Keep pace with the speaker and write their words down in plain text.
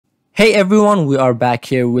Hey everyone, we are back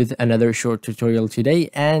here with another short tutorial today,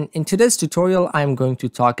 and in today's tutorial I'm going to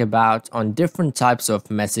talk about on different types of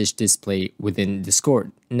message display within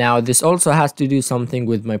Discord. Now this also has to do something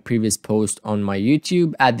with my previous post on my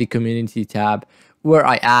YouTube at the community tab where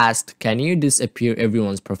I asked, can you disappear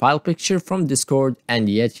everyone's profile picture from Discord and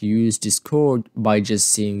yet use Discord by just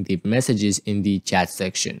seeing the messages in the chat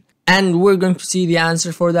section? And we're going to see the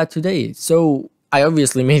answer for that today. So I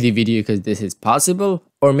obviously made the video because this is possible,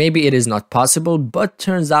 or maybe it is not possible, but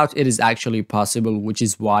turns out it is actually possible, which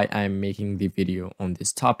is why I'm making the video on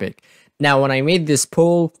this topic. Now, when I made this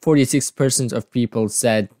poll, 46% of people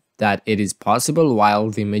said that it is possible, while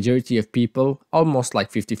the majority of people, almost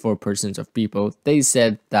like 54% of people, they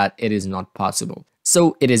said that it is not possible.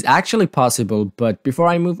 So it is actually possible, but before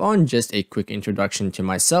I move on, just a quick introduction to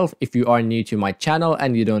myself. If you are new to my channel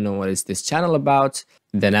and you don't know what is this channel about,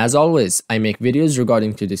 then as always, I make videos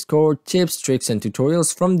regarding to Discord, tips, tricks, and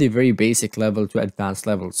tutorials from the very basic level to advanced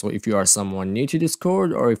level. So if you are someone new to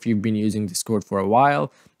Discord, or if you've been using Discord for a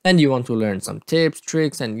while and you want to learn some tips,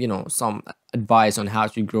 tricks, and some advice on how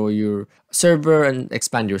to grow your server and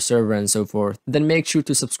expand your server and so forth, then make sure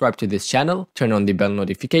to subscribe to this channel, turn on the bell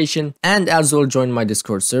notification, and as well join my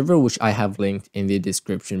Discord server, which I have linked in the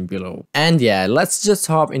description below. And yeah, let's just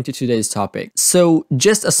hop into today's topic. So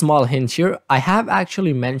just a small hint here, I have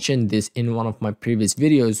actually mentioned this in one of my previous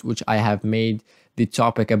videos, which I have made the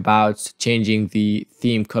topic about changing the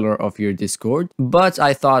theme color of your Discord, but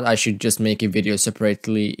I thought I should just make a video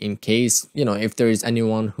separately in case, if there is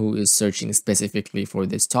anyone who is searching specifically for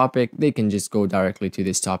this topic, they can just go directly to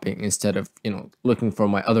this topic instead of, looking for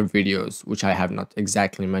my other videos, which I have not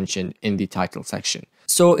exactly mentioned in the title section.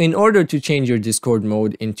 So in order to change your Discord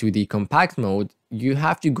mode into the compact mode, you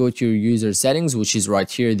have to go to your user settings, which is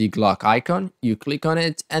right here, the Glock icon. You click on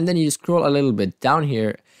it and then you scroll a little bit down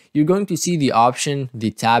here. You're going to see the option,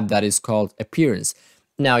 the tab that is called Appearance.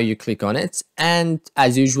 Now you click on it, and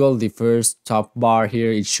as usual, the first top bar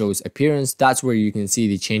here, it shows Appearance. That's where you can see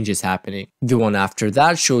the changes happening. The one after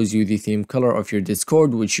that shows you the theme color of your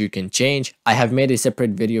Discord, which you can change. I have made a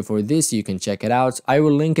separate video for this. You can check it out. I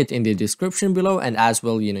will link it in the description below, and as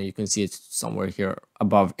well, you can see it somewhere here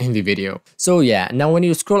above in the video. So yeah, now when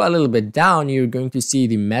you scroll a little bit down, you're going to see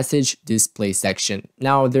the message display section.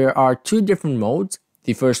 Now there are two different modes.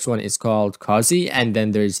 The first one is called Cozy, and then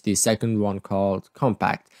there's the second one called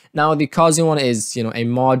Compact. Now the Cozy one is, a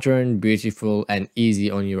modern, beautiful, and easy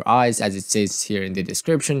on your eyes, as it says here in the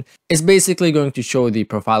description. It's basically going to show the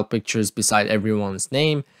profile pictures beside everyone's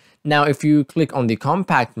name. Now if you click on the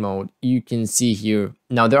Compact mode, you can see here,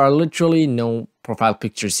 now there are literally no profile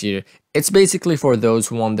pictures here. It's basically for those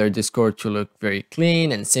who want their Discord to look very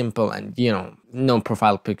clean and simple and, no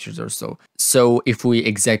profile pictures or so. So if we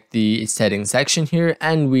exec the settings section here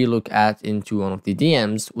and we look into one of the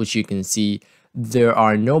DMs, which you can see, there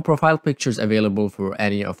are no profile pictures available for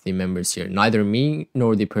any of the members here, neither me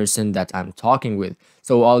nor the person that I'm talking with.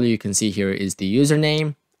 So all you can see here is the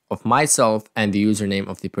username of myself and the username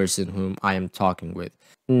of the person whom I am talking with.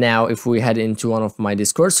 Now, if we head into one of my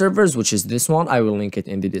Discord servers, which is this one, I will link it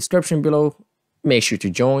in the description below. Make sure to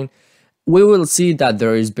join. We will see that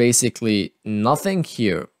there is basically nothing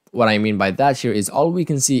here. What I mean by that here is all we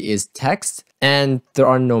can see is text, and there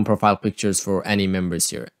are no profile pictures for any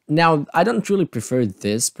members here. Now, I don't really prefer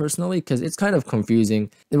this personally because it's kind of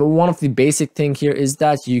confusing. One of the basic thing here is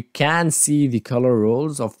that you can see the color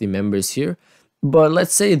roles of the members here. But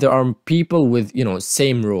let's say there are people with,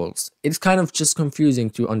 same roles. It's kind of just confusing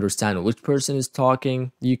to understand which person is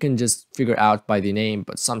talking. You can just figure out by the name,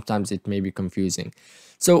 but sometimes it may be confusing.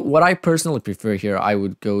 So what I personally prefer here, I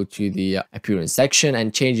would go to the Appearance section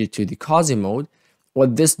and change it to the Cozy mode.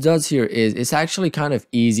 What this does here is it's actually kind of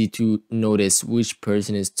easy to notice which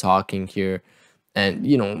person is talking here. And,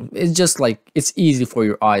 it's just like, it's easy for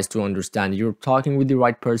your eyes to understand you're talking with the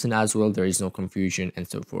right person as well. There is no confusion and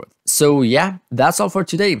so forth. So yeah, that's all for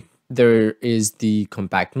today. There is the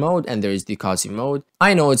compact mode and there is the Cozy mode.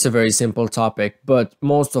 I know it's a very simple topic, but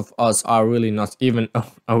most of us are really not even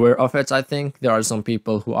aware of it. I think there are some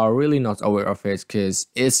people who are really not aware of it because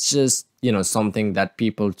it's just, something that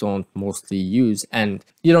people don't mostly use, and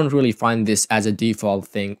you don't really find this as a default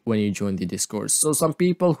thing when you join the Discord. So some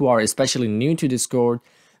people who are especially new to Discord,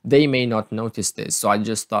 they may not notice this. So I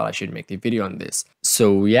just thought I should make the video on this.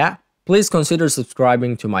 So yeah, please consider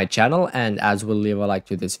subscribing to my channel, and as well leave a like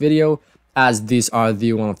to this video, as these are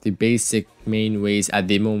one of the basic main ways at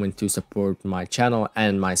the moment to support my channel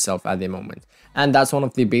and myself at the moment. And that's one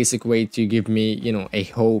of the basic way to give me, a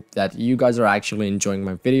hope that you guys are actually enjoying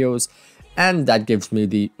my videos. and that gives me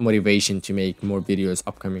the motivation to make more videos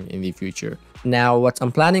upcoming in the future. Now what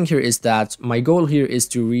I'm planning here is that my goal here is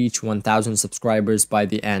to reach 1000 subscribers by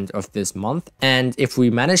the end of this month, and if we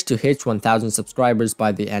manage to hit 1000 subscribers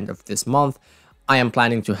by the end of this month, I am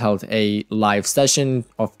planning to hold a live session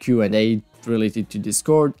of Q&A related to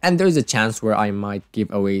Discord, and there's a chance where I might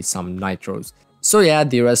give away some nitros. So yeah,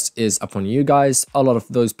 the rest is upon you guys. A lot of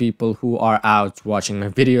those people who are out watching my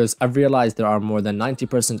videos, I've realized there are more than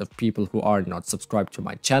 90% of people who are not subscribed to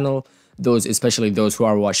my channel, especially those who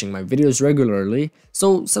are watching my videos regularly.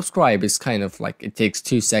 So subscribe is kind of like, it takes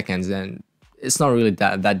 2 seconds and it's not really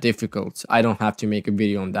that difficult. I don't have to make a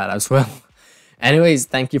video on that as well. Anyways,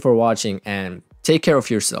 thank you for watching and take care of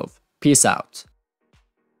yourself. Peace out.